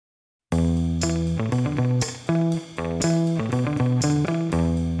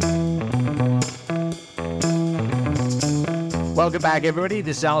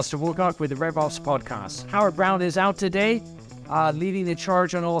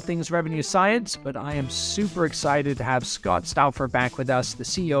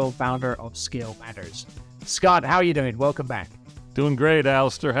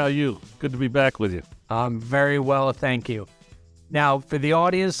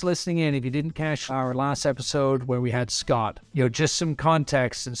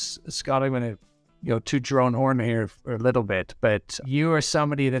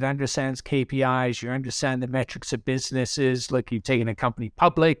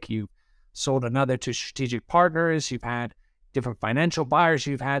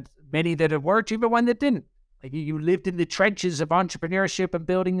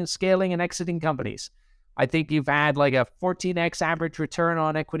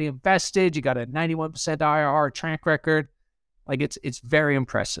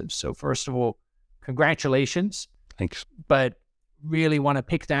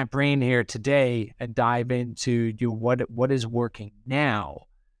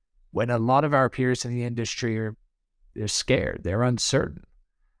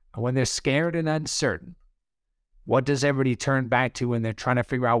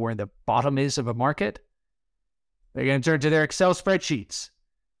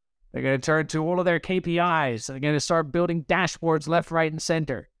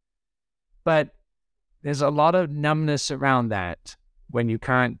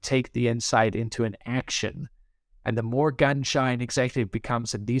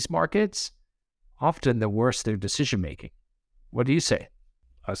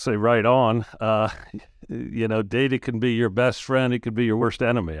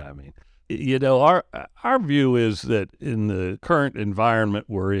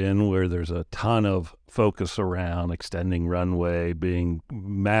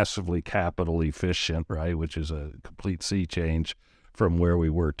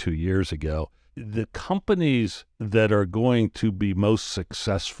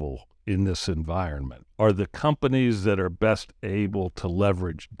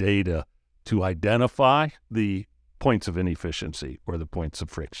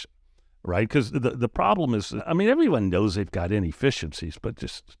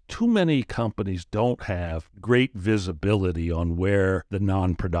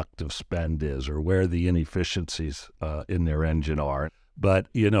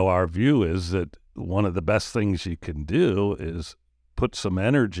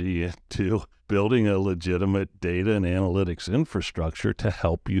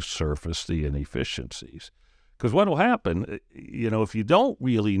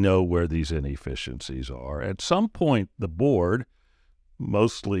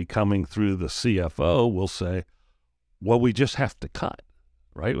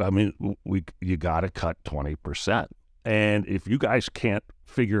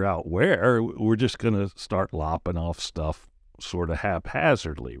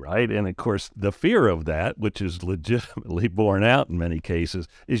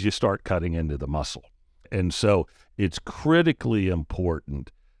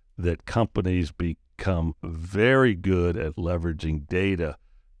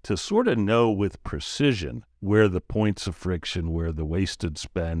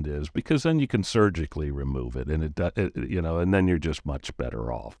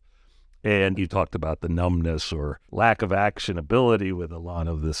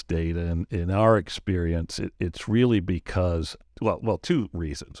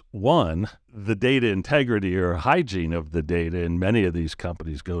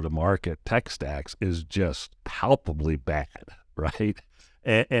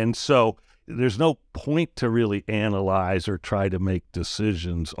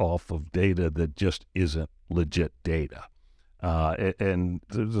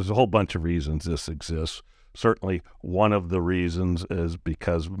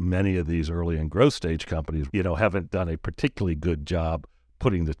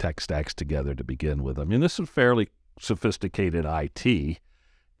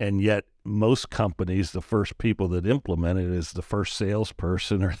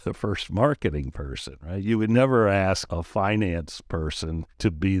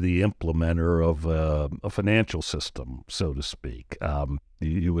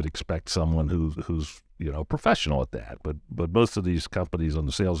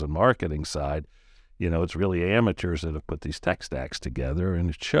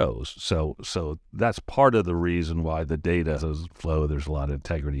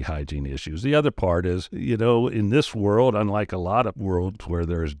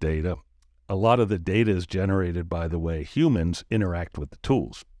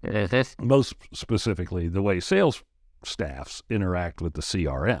staffs interact with the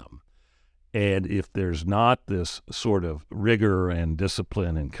CRM. And if there's not this sort of rigor and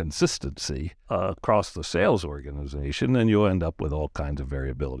discipline and consistency across the sales organization, then you'll end up with all kinds of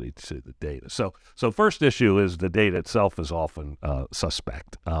variability to the data. So first issue is the data itself is often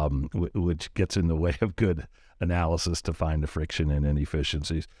suspect, which gets in the way of good analysis to find the friction and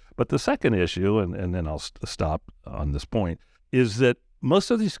inefficiencies. But the second issue, and then I'll stop on this point, is that most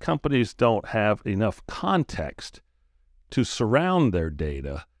of these companies don't have enough context to surround their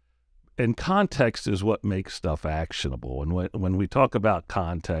data. And context is what makes stuff actionable. And when we talk about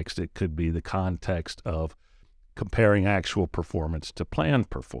context, it could be the context of comparing actual performance to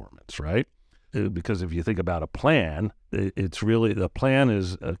planned performance, right? Because if you think about a plan, it's really, the plan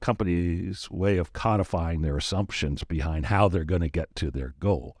is a company's way of codifying their assumptions behind how they're going to get to their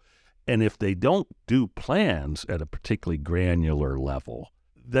goal. And if they don't do plans at a particularly granular level,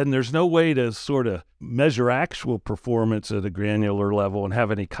 then there's no way to sort of measure actual performance at a granular level and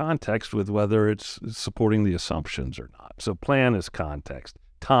have any context with whether it's supporting the assumptions or not. So plan is context.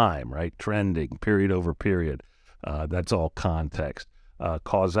 Time, right? Trending, period over period. That's all context.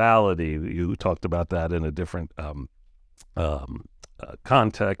 Causality, you talked about that in a different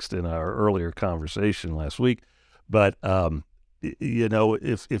context in our earlier conversation last week. But,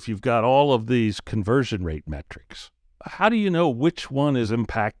 if you've got all of these conversion rate metrics, how do you know which one is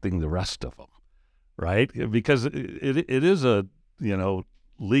impacting the rest of them, right? Because it is a,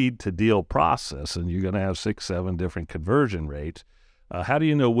 lead to deal process, and you're going to have 6, 7 different conversion rates. How do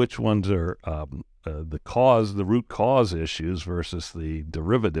you know which ones are the root cause issues versus the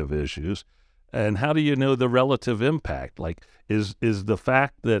derivative issues? And how do you know the relative impact? Like, is the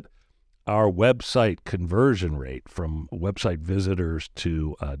fact that our website conversion rate from website visitors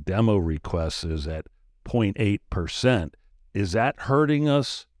to demo requests is at 0.8%, is that hurting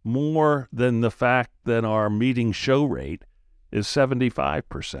us more than the fact that our meeting show rate is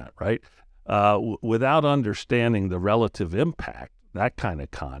 75%, right? Without understanding the relative impact, that kind of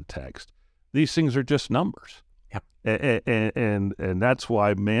context, these things are just numbers. Yep. And that's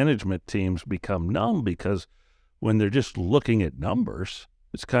why management teams become numb, because when they're just looking at numbers,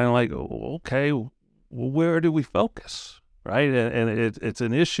 it's kind of like, okay, well, where do we focus? Right. And it's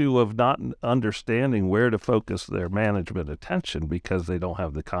an issue of not understanding where to focus their management attention because they don't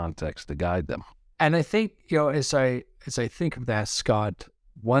have the context to guide them. And I think, as I think of that, Scott,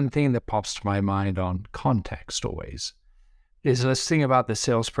 one thing that pops to my mind on context always is, let's think about the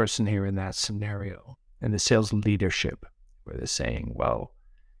salesperson here in that scenario and the sales leadership, where they're saying, well,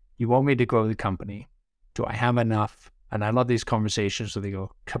 you want me to grow the company. Do I have enough? And I love these conversations where they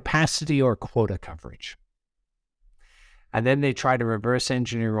go, capacity or quota coverage. And then they try to reverse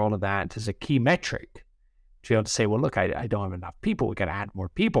engineer all of that as a key metric to be able to say, well, look, I don't have enough people. We got to add more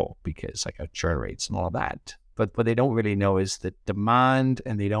people because I got churn rates and all of that. But what they don't really know is the demand,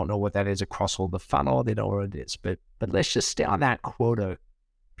 and they don't know what that is across all the funnel. They don't know what it is. But let's just stay on that quota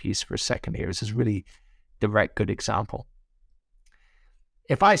piece for a second here. This is really direct, good example.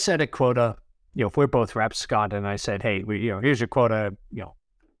 If I set a quota, if we're both reps, Scott, and I said, hey, here's your quota, $1.5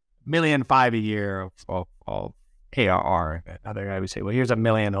 million a year of ARR. Another guy would say, well, here's $1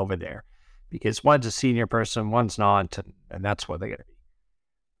 million over there, because one's a senior person, one's not, and that's what they're going to be.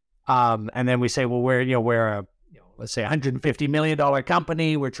 And then we say, well, we're let's say $150 million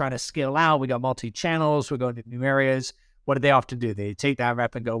company. We're trying to scale out. We got multi-channels. We're going to new areas. What do they often do? They take that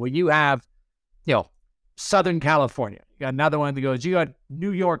rep and go, well, you have, Southern California. You got another one that goes, you got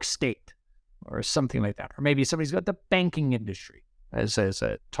New York State or something like that. Or maybe somebody's got the banking industry as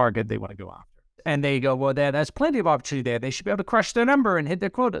a target they want to go after. And they go, well, there's plenty of opportunity there. They should be able to crush their number and hit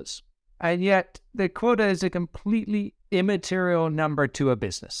their quotas. And yet the quota is a completely immaterial number to a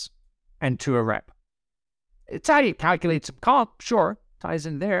business and to a rep. It's how you calculate some comp, sure, ties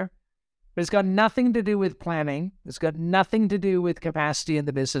in there. But it's got nothing to do with planning. It's got nothing to do with capacity in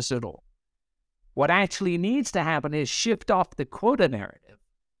the business at all. What actually needs to happen is shift off the quota narrative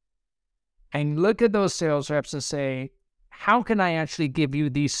and look at those sales reps and say, how can I actually give you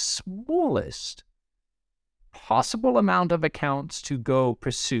the smallest possible amount of accounts to go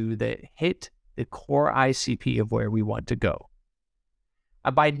pursue that hit the core ICP of where we want to go?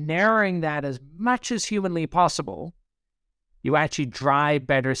 And by narrowing that as much as humanly possible, you actually drive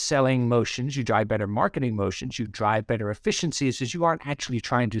better selling motions, you drive better marketing motions, you drive better efficiencies, as you aren't actually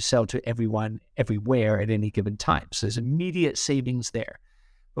trying to sell to everyone, everywhere at any given time. So there's immediate savings there.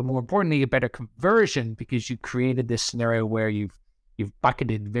 But more importantly, a better conversion, because you created this scenario where you've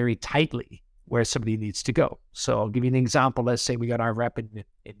bucketed very tightly where somebody needs to go. So I'll give you an example. Let's say we got our rep in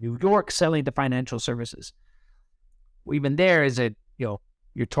New York selling to financial services. Well, even there is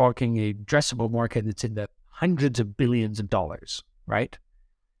you're talking a addressable market that's in the hundreds of billions of dollars, right?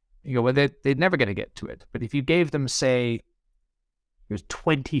 You go, well, they're never going to get to it. But if you gave them, say, there's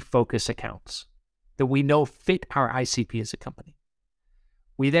 20 focus accounts that we know fit our ICP as a company,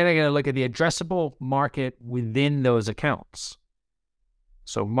 we then are going to look at the addressable market within those accounts.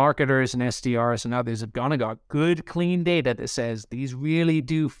 So marketers and SDRs and others have gone and got good, clean data that says these really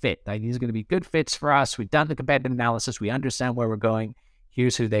do fit. Like, these are going to be good fits for us. We've done the competitive analysis. We understand where we're going.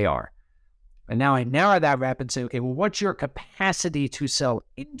 Here's who they are. And now I narrow that rep and say, okay, well, what's your capacity to sell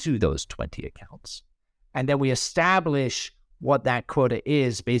into those 20 accounts? And then we establish what that quota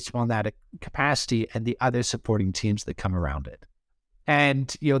is based upon that capacity and the other supporting teams that come around it.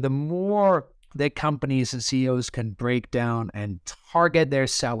 And, the more that companies and CEOs can break down and target their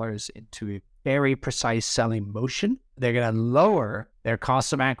sellers into a very precise selling motion, they're going to lower their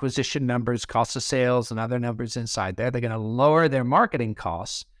cost of acquisition numbers, cost of sales, and other numbers inside there. They're going to lower their marketing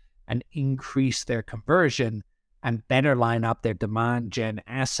costs and increase their conversion and better line up their demand gen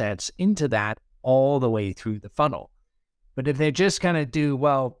assets into that all the way through the funnel. But if they just kind of do,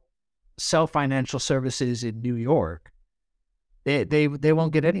 sell financial services in New York, they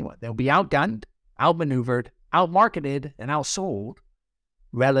won't get anyone. They'll be outgunned, outmaneuvered, outmarketed, and outsold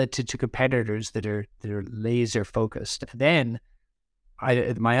relative to competitors that are laser focused. And then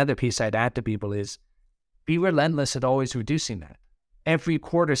my other piece I'd add to people is be relentless at always reducing that. Every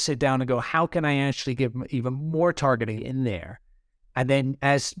quarter, sit down and go, how can I actually give even more targeting in there? And then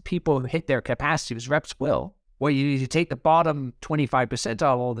as people hit their capacity, as reps will, where you take the bottom 25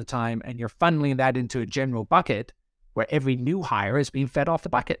 percentile all the time and you're funneling that into a general bucket where every new hire is being fed off the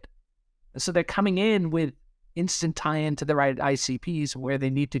bucket. And so they're coming in with instant tie-in to the right ICPs where they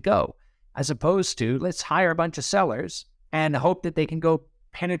need to go, as opposed to let's hire a bunch of sellers and hope that they can go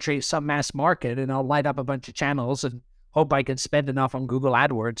penetrate some mass market and I'll light up a bunch of channels and hope I can spend enough on Google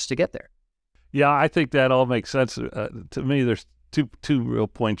AdWords to get there. Yeah, I think that all makes sense. To me, there's two real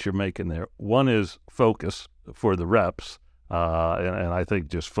points you're making there. One is focus for the reps, and I think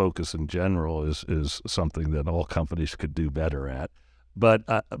just focus in general is something that all companies could do better at. But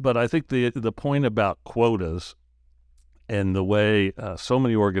I think the point about quotas and the way so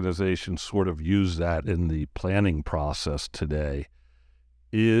many organizations sort of use that in the planning process today,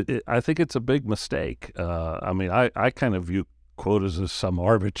 I think it's a big mistake. I kind of view quotas as some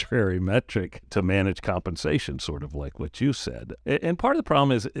arbitrary metric to manage compensation, sort of like what you said. And part of the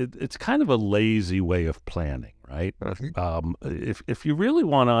problem is it's kind of a lazy way of planning, right? If you really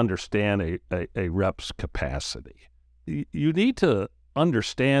want to understand a rep's capacity, you need to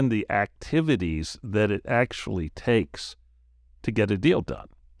understand the activities that it actually takes to get a deal done.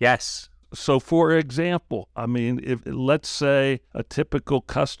 Yes. So, for example, if let's say a typical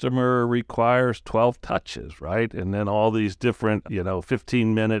customer requires 12 touches, right? And then all these different,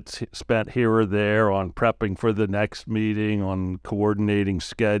 15 minutes spent here or there on prepping for the next meeting, on coordinating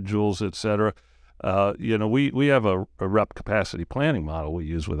schedules, et cetera. We have a rep capacity planning model we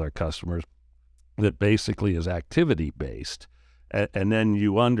use with our customers that basically is activity-based. And then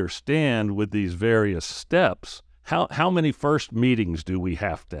you understand with these various steps, how many first meetings do we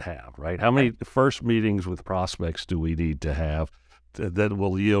have to have, right? How many first meetings with prospects do we need to have that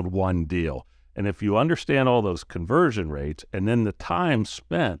will yield one deal? And if you understand all those conversion rates and then the time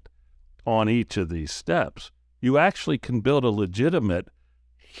spent on each of these steps, you actually can build a legitimate,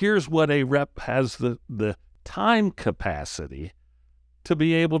 here's what a rep has the time capacity to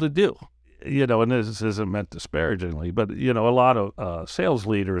be able to do. And this isn't meant disparagingly, but, a lot of sales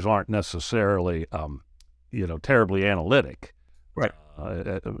leaders aren't necessarily terribly analytic, right,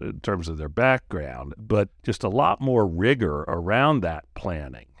 in terms of their background, but just a lot more rigor around that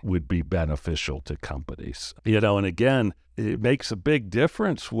planning would be beneficial to companies. And again, it makes a big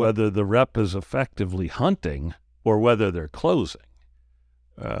difference whether the rep is effectively hunting or whether they're closing,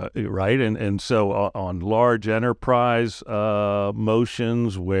 right? And so on large enterprise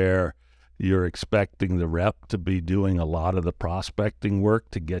motions where you're expecting the rep to be doing a lot of the prospecting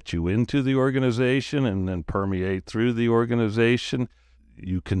work to get you into the organization and then permeate through the organization.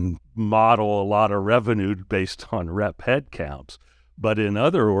 You can model a lot of revenue based on rep headcounts. But in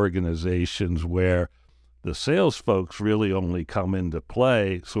other organizations where the sales folks really only come into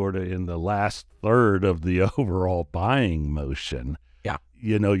play sort of in the last third of the overall buying motion,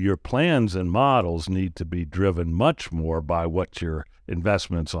 your plans and models need to be driven much more by what your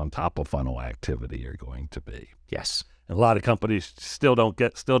investments on top of funnel activity are going to be. Yes. And a lot of companies still don't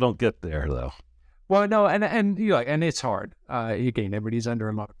get there though. Well, no, and it's hard. Again, everybody's under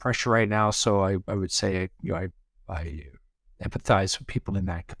a lot of pressure right now, so I would say I empathize with people in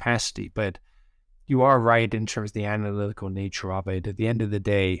that capacity. But you are right in terms of the analytical nature of it. At the end of the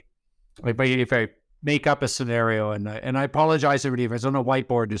day, if I make up a scenario, and I apologize everybody if it's on a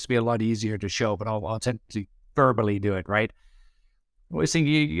whiteboard. This would be a lot easier to show, but I'll attempt to verbally do it. Right. I was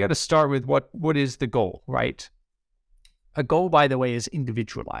thinking you got to start with what is the goal, right? A goal, by the way, is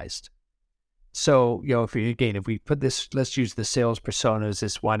individualized. So, if we put this, let's use the sales persona as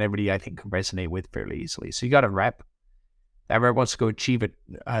this one everybody I think can resonate with fairly easily. So you got a rep. That rep wants to go achieve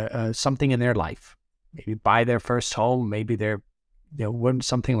something in their life, maybe buy their first home, maybe they're,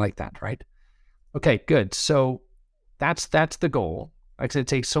 something like that, right? Okay, good. So that's the goal. Like I said, it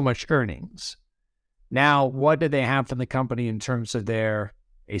takes so much earnings. Now, what do they have from the company in terms of their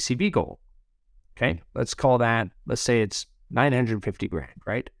ACV goal? Okay, let's say it's 950 grand,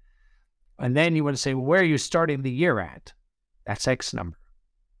 right? And then you want to say, well, where are you starting the year at? That's X number.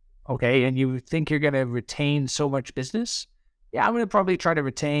 Okay, and you think you're going to retain so much business? Yeah, I'm going to probably try to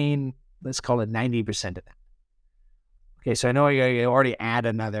retain, let's call it 90% of that. Okay, so I know I already add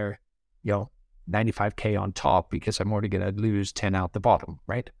another, 95K on top because I'm already going to lose 10 out the bottom,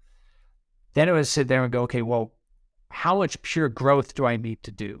 right? Then I would sit there and go, okay, well, how much pure growth do I need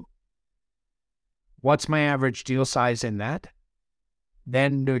to do? What's my average deal size in that?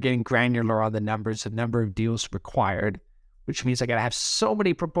 Then they're getting granular on the numbers, the number of deals required, which means I got to have so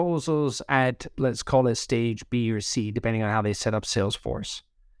many proposals at, let's call it stage B or C, depending on how they set up Salesforce,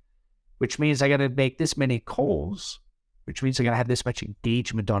 which means I got to make this many calls, which means I got to have this much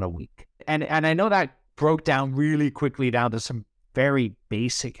engagement on a week. And I know that broke down really quickly down to some very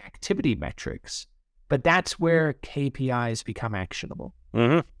basic activity metrics, but that's where KPIs become actionable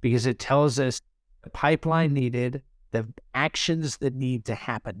because it tells us the pipeline needed, the actions that need to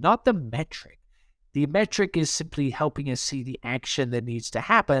happen, not the metric. The metric is simply helping us see the action that needs to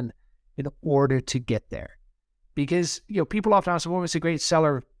happen in order to get there. Because, people often ask, what was a great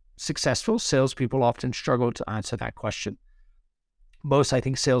seller successful? Salespeople often struggle to answer that question. Most, I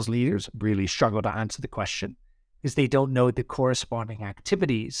think, sales leaders really struggle to answer the question because they don't know the corresponding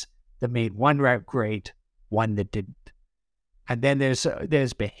activities that made one rep great, one that didn't. And then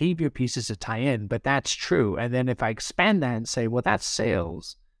there's behavior pieces to tie in, but that's true. And then if I expand that and say, well, that's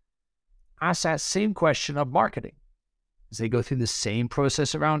sales, ask that same question of marketing. As they go through the same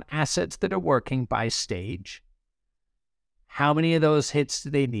process around assets that are working by stage, how many of those hits do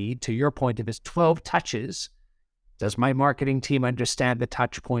they need? To your point, if it's 12 touches, does my marketing team understand the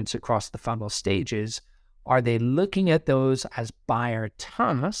touch points across the funnel stages? Are they looking at those as buyer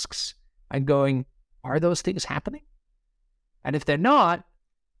tasks and going, are those things happening? And if they're not,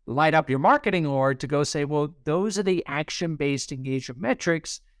 light up your marketing org to go say, well, those are the action-based engagement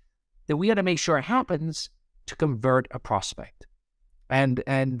metrics that we got to make sure it happens to convert a prospect. And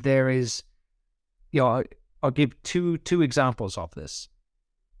there is, I'll give two examples of this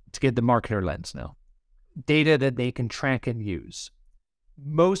to get the marketer lens now. Data that they can track and use.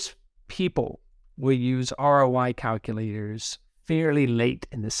 Most people will use ROI calculators fairly late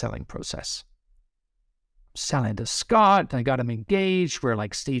in the selling process. Selling to Scott, I got him engaged. We're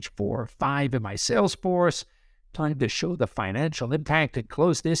like stage 4 or 5 in my Salesforce. Time to show the financial impact and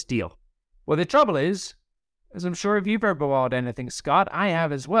close this deal. Well, the trouble is, as I'm sure if you've ever bought anything, Scott, I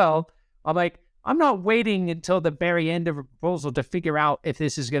have as well. I'm like, I'm not waiting until the very end of a proposal to figure out if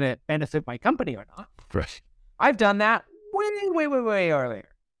this is going to benefit my company or not. Right. I've done that way earlier.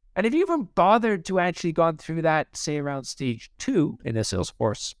 And if you haven't bothered to actually gone through that, say around stage 2 in a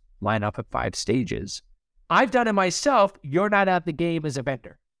Salesforce lineup of 5 stages, I've done it myself. You're not at the game as a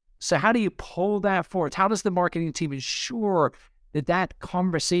vendor. So how do you pull that forward? How does the marketing team ensure that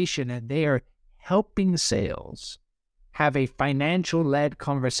conversation and they are helping sales have a financial-led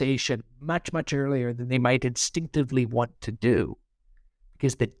conversation much, much earlier than they might instinctively want to do?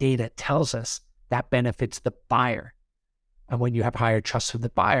 Because the data tells us that benefits the buyer. And when you have higher trust with the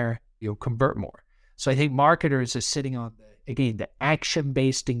buyer, you'll convert more. So I think marketers are sitting on, the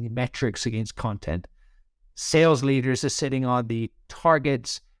action-based metrics against content. Sales leaders are sitting on the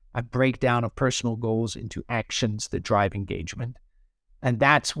targets and breakdown of personal goals into actions that drive engagement. And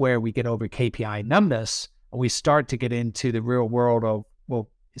that's where we get over KPI numbness and we start to get into the real world of, well,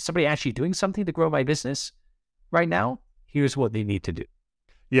 is somebody actually doing something to grow my business right now? Here's what they need to do.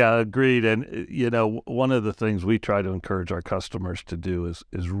 Yeah, agreed. And, one of the things we try to encourage our customers to do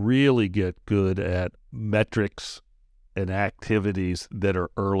is really get good at metrics and activities that are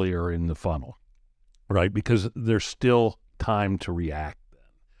earlier in the funnel, right? Because there's still time to react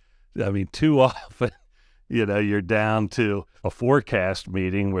then. I mean, too often, you're down to a forecast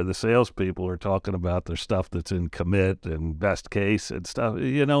meeting where the salespeople are talking about their stuff that's in commit and best case and stuff,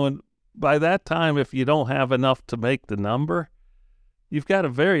 and by that time, if you don't have enough to make the number, you've got a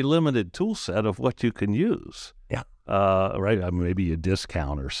very limited tool set of what you can use. Yeah. Right. Maybe a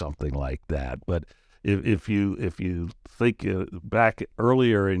discount or something like that. But, If you think back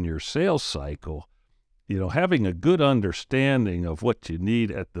earlier in your sales cycle, having a good understanding of what you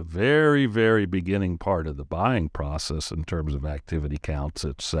need at the very, very beginning part of the buying process in terms of activity counts,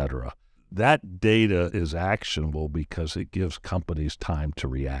 et cetera, that data is actionable because it gives companies time to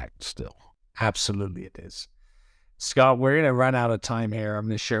react still. Absolutely it is. Scott, we're going to run out of time here. I'm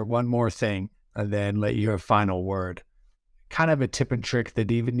going to share one more thing and then let you have a final word. Kind of a tip and trick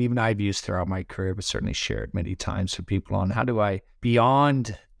that even I've used throughout my career, but certainly shared many times with people on how do I,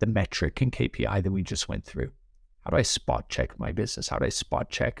 beyond the metric and KPI that we just went through, how do I spot check my business? How do I spot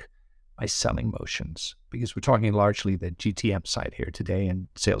check my selling motions? Because we're talking largely the GTM side here today and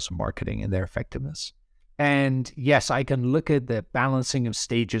sales and marketing and their effectiveness. And yes, I can look at the balancing of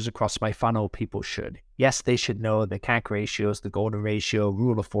stages across my funnel. People should. Yes, they should know the CAC ratios, the golden ratio,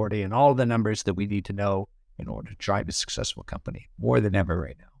 rule of 40, and all the numbers that we need to know in order to drive a successful company more than ever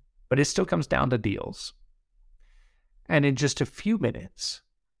right now. But it still comes down to deals. And in just a few minutes,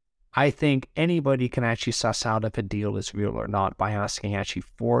 I think anybody can actually suss out if a deal is real or not by asking actually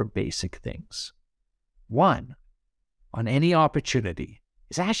 4 basic things. 1, on any opportunity,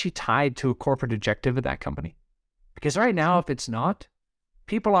 is actually tied to a corporate objective of that company. Because right now, if it's not,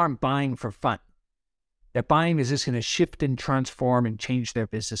 people aren't buying for fun. They're buying is just going to shift and transform and change their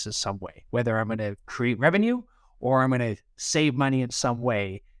business in some way. Whether I'm going to create revenue or I'm going to save money in some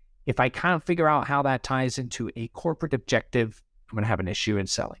way. If I can't figure out how that ties into a corporate objective, I'm going to have an issue in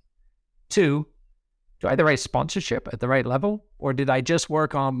selling. 2, do I have the right sponsorship at the right level? Or did I just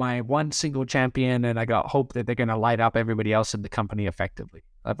work on my one single champion and I got hope that they're going to light up everybody else in the company effectively?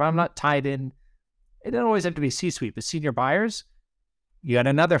 If I'm not tied in, it doesn't always have to be C-suite, but senior buyers, you got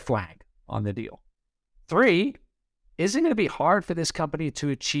another flag on the deal. 3, is it going to be hard for this company to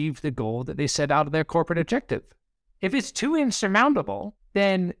achieve the goal that they set out of their corporate objective? If it's too insurmountable,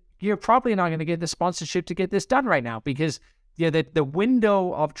 then you're probably not going to get the sponsorship to get this done right now because the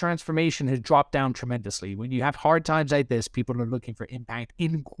window of transformation has dropped down tremendously. When you have hard times like this, people are looking for impact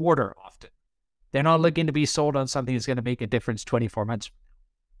in quarter often. They're not looking to be sold on something that's going to make a difference 24 months from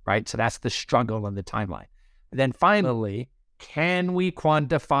now, right? So that's the struggle and the timeline. And then finally, can we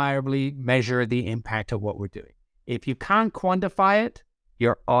quantifiably measure the impact of what we're doing? If you can't quantify it,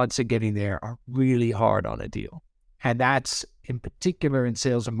 your odds of getting there are really hard on a deal. And that's in particular in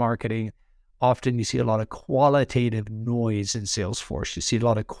sales and marketing. Often you see a lot of qualitative noise in Salesforce. You see a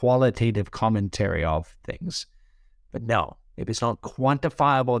lot of qualitative commentary of things. But no, if it's not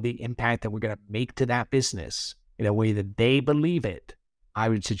quantifiable, the impact that we're going to make to that business in a way that they believe it, I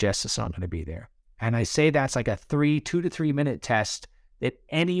would suggest it's not going to be there. And I say that's like a 2 to 3 minute test that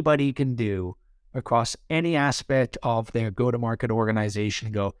anybody can do across any aspect of their go-to-market organization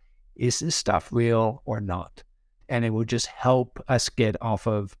and go, is this stuff real or not? And it will just help us get off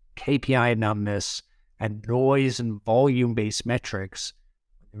of KPI numbness and noise and volume-based metrics.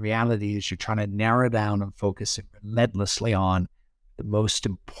 The reality is you're trying to narrow down and focus relentlessly on the most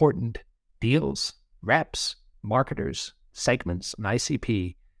important deals, reps, marketers, segments, and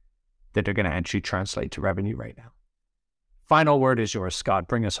ICP that are going to actually translate to revenue right now. Final word is yours, Scott.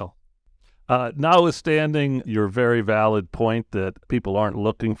 Bring us home. Notwithstanding your very valid point that people aren't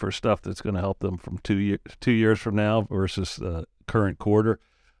looking for stuff that's going to help them from 2 years from now versus the current quarter,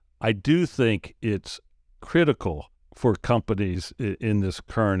 I do think it's critical for companies in this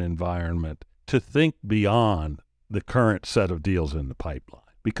current environment to think beyond the current set of deals in the pipeline,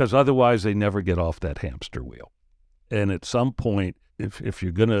 because otherwise they never get off that hamster wheel. And at some point, if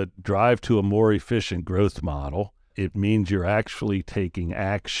you're going to drive to a more efficient growth model, it means you're actually taking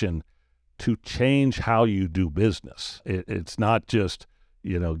action to change how you do business. It's not just,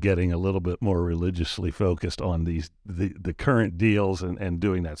 getting a little bit more religiously focused on the current deals and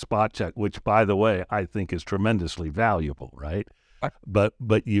doing that spot check, which, by the way, I think is tremendously valuable, right? But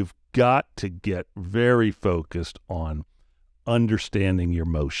you've got to get very focused on understanding your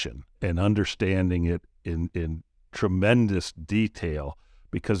motion and understanding it in tremendous detail,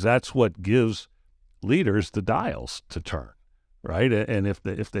 because that's what gives leaders the dials to turn, right? And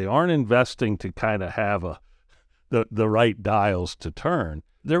if they aren't investing to kind of have the right dials to turn,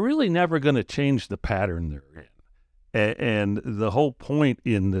 they're really never going to change the pattern they're in. And the whole point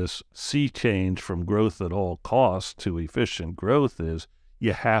in this sea change from growth at all costs to efficient growth is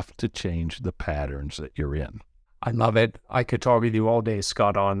you have to change the patterns that you're in. I love it. I could talk with you all day,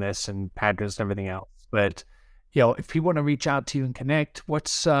 Scott, on this and patterns and everything else. But if people want to reach out to you and connect,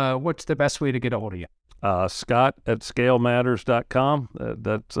 what's the best way to get a hold of you? Scott@scalematters.com.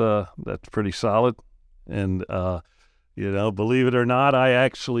 That's pretty solid. And, believe it or not, I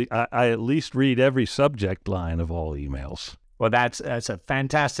at least read every subject line of all emails. Well, that's a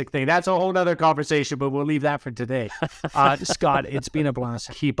fantastic thing. That's a whole other conversation, but we'll leave that for today. Scott, it's been a blast.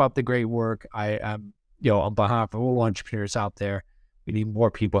 Keep up the great work. I on behalf of all entrepreneurs out there, we need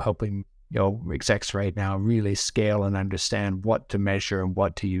more people helping, execs right now really scale and understand what to measure and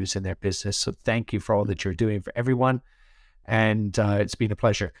what to use in their business. So thank you for all that you're doing for everyone. And it's been a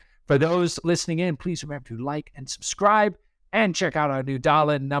pleasure. For those listening in, please remember to like and subscribe. And check out our new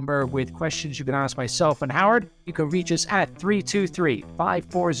dial-in number with questions you can ask myself and Howard. You can reach us at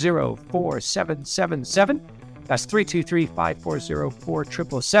 323-540-4777. That's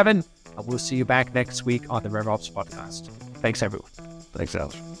 323-540-4777. And we'll see you back next week on the RevOps podcast. Thanks, everyone. Thanks,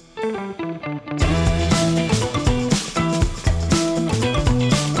 Alistair.